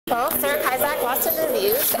Well, Sarah Kizak, Lost in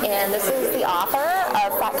Reviews, and this is the author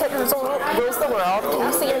of Fat Kid Rules the World.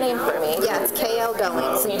 Can you say your name for me? Yeah, it's KL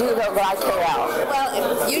Going. So you do go by KL.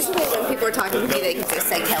 Well, usually when people are talking to me, they can just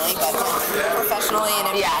say Kelly, but professionally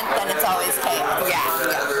and in print, then it's always KL. Yeah.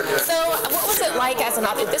 So what was it like as an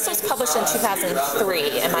author? This was published in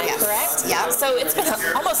 2003, am I correct? Yeah. So it's been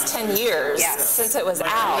almost 10 years since it was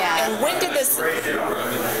out. Yeah. And when did this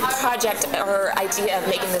project or idea of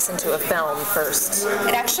making this into a film first?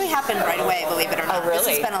 It actually happened right away, believe it or not. Oh,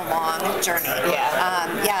 really? This has been a long journey.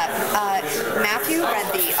 Matthew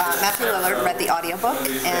Lillard read the audiobook,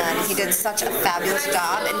 and he did such a fabulous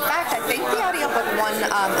job. In fact, I think the audiobook won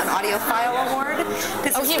an audiophile award.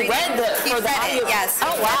 Oh, he read the audiobook? Yes.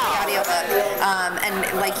 Oh, wow. The audiobook. And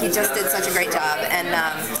he just did such a great job. And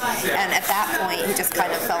at that point, he just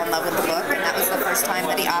kind of fell in love with the book, and that was the first time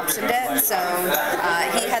that he optioned it. So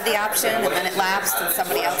he had the option, and then it lapsed, and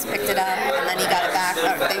somebody else picked it up, and then he got it back.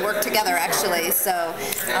 They worked together, actually. So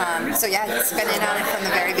yeah, he's been in on it from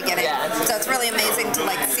the very beginning. Yeah. So it's really amazing to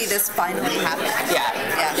see this finally happen.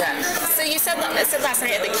 Yeah. So you said last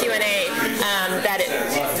night at the Q&A that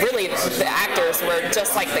the actors were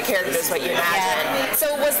just like the characters, what you imagined. Yeah.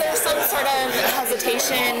 So was there some sort of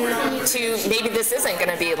hesitation to maybe this isn't going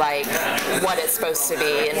to be like what it's supposed to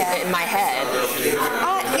be in my head?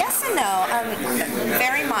 Yes and no.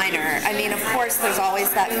 Very minor. I mean, of course, there's always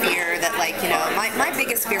that fear that, my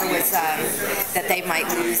biggest fear was that they might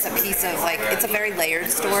lose a piece of, it's a very layered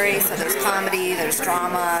story, so there's comedy, there's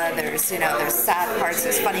drama, there's sad parts,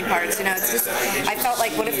 there's funny parts, it's just, I felt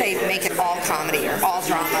like, what if they make it all comedy or all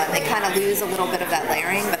drama, and they kind of lose a little bit of that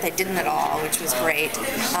layering, but they didn't at all, which was great.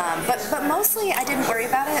 But mostly, I didn't worry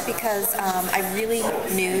about it because I really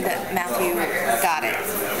knew that Matthew got it.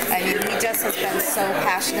 I mean, he just has been so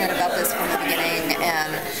passionate about this from the beginning,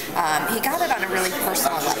 and he got it on a really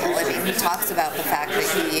personal level. I mean, he talks about the fact that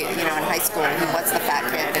he, in high school, he was the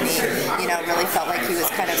fat kid, and he, really felt like he was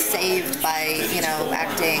kind of saved by,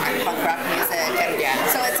 acting and punk rock music. And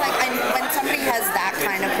so it's like, when somebody has that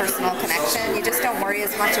kind of personal connection, you just don't worry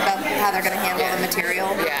as much about how they're going to handle the material.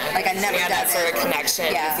 I never doubted that sort of connection.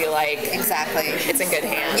 You feel like it's in good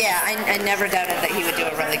hands. Yeah, I never doubted that he would do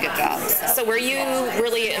a really good job. So were you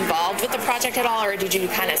really involved with the project at all, or did you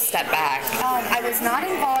kind of step back? I was not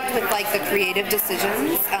involved with the creative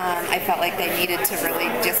decisions. I felt like they needed to really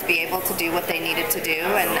just be able to do what they needed to do,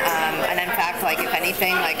 and in fact, if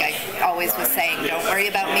anything, I always was saying, don't worry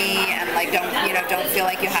about me, and don't feel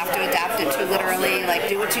like you have to adapt it too literally.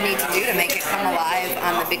 Do what you need to do to make it come alive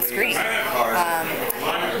on the big screen.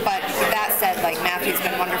 But that said, Matthew's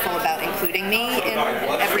been wonderful about including me in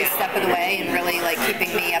every step of the way, and really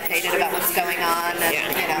keeping me updated about what's going on,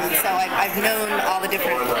 and so I've known all the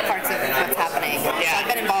different parts of what's happening. So I've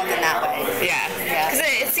been involved in that way. Because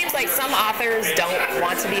it seems like some authors don't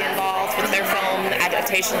want to be involved with their film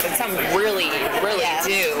adaptations, and some really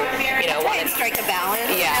do. Try and strike a balance.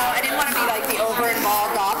 I didn't want to be the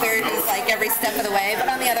over-involved author who's every step of the way, but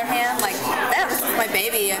on the other hand, this is my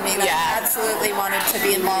baby. I mean, I absolutely wanted to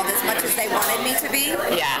be involved as much as they wanted me to be.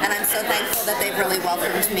 And I'm so thankful that they've really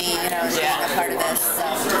welcomed me, as being a part of this.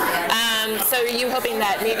 So are you hoping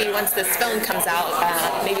that maybe once this film comes out,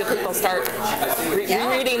 maybe people start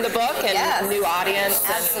rereading the book and a new audience?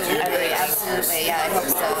 Absolutely. Yeah, I hope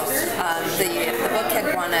so. The book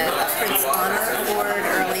had won a Prince Honor Award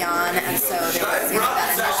early on, and so there was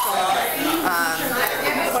that initial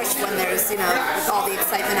push when there's all the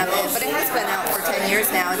excitement of it. But it has been out for 10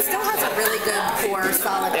 years now. It still has a really good core,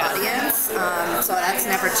 solid audience, so that's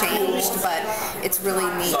never changed. But it's really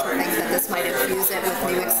neat to think that this might infuse it with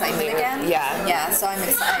new excitement again. So I'm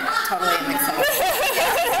excited. Totally am excited.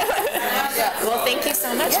 Well, thank you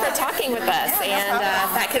so much for talking with us, and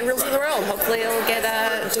Fat Kid Rules the World. Hopefully it'll get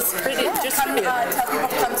distributed. Tell people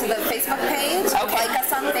to come to the Facebook page. Like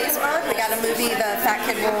us on Facebook. We got a movie,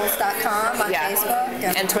 thefatkidrules.com on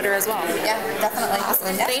Facebook. And Twitter as well. Yeah, definitely.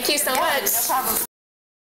 Awesome. Thank you so much. No problem.